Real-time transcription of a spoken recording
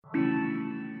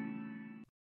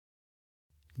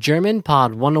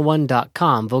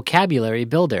GermanPod101.com Vocabulary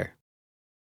Builder.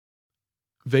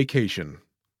 Vacation.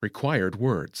 Required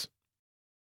words.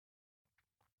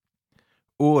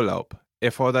 Urlaub.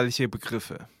 Erforderliche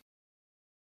Begriffe.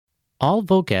 All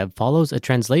vocab follows a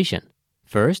translation.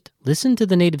 First, listen to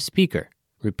the native speaker.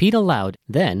 Repeat aloud,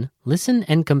 then listen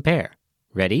and compare.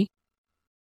 Ready?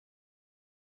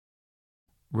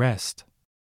 Rest.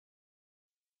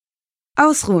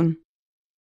 Ausruhen.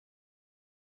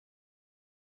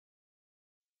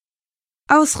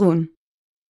 Ausruhen.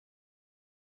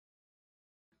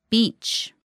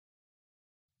 Beach.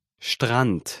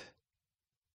 Strand.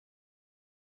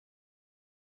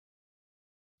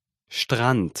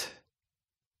 Strand.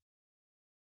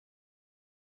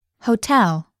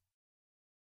 Hotel.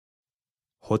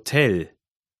 Hotel.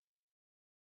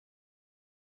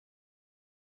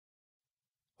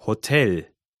 Hotel.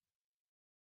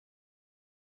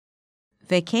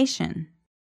 Vacation.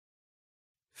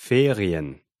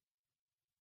 Ferien.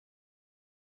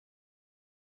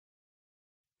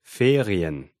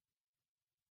 Ferien.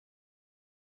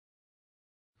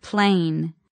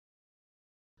 Plane.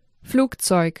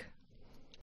 Flugzeug.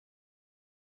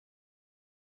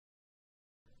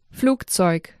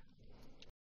 Flugzeug.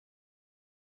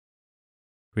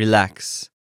 Relax.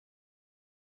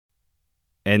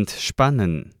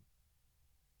 Entspannen.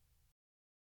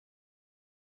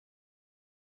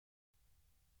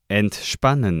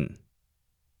 Entspannen.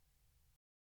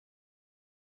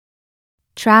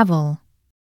 Travel.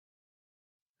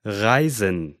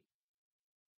 Reisen.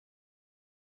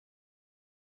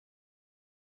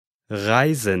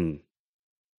 Reisen.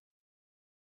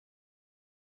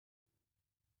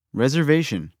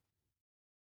 Reservation.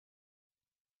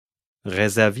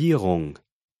 Reservierung.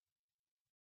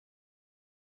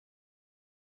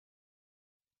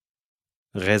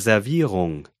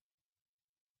 Reservierung.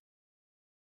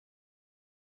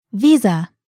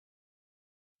 Visa.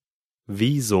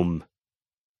 Visum.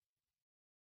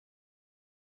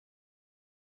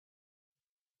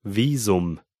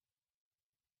 Visum.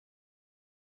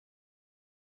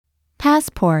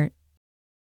 Passport.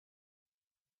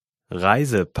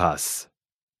 Reisepass.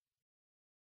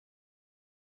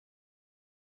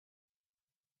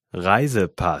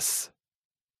 Reisepass.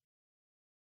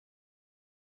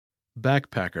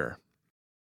 Backpacker.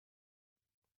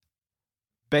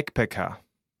 Backpacker.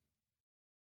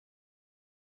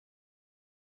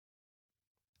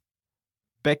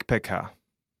 Backpacker.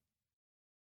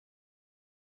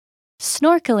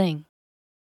 Snorkeling.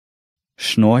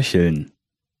 Schnorcheln.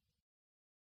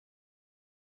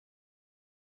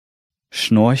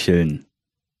 Schnorcheln.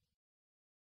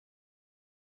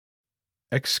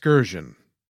 Excursion.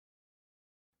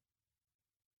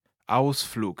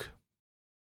 Ausflug.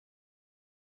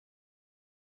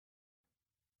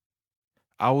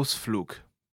 Ausflug.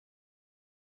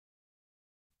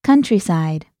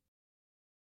 Countryside.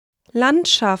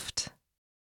 Landschaft.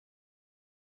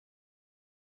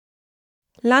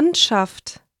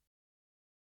 Landschaft.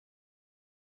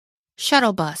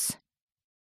 Shuttle bus.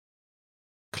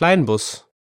 Kleinbus.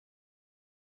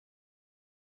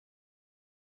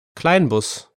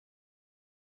 Kleinbus.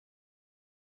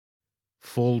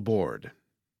 Full board.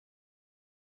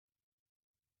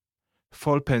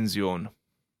 Vollpension.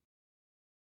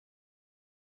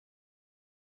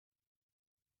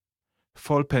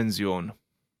 Vollpension.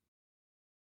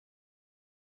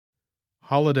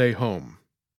 Holiday home.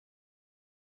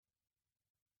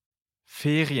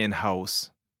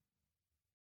 Ferienhaus.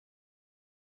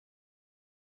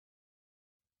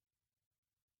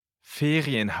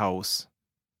 Ferienhaus.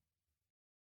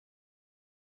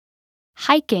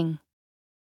 Hiking.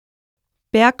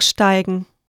 Bergsteigen.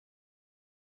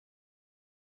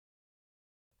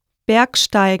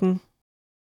 Bergsteigen.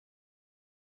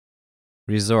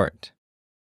 Resort.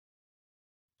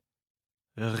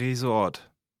 Resort.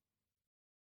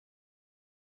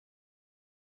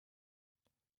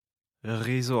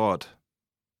 Resort.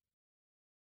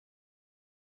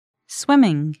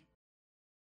 Swimming.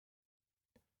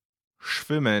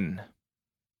 Schwimmen.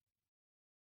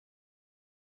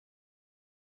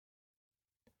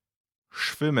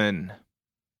 Schwimmen.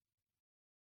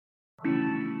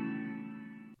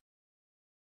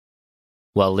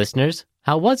 Well, listeners,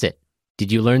 how was it?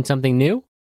 Did you learn something new?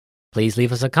 Please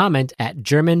leave us a comment at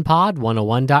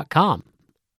GermanPod101.com.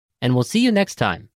 And we'll see you next time.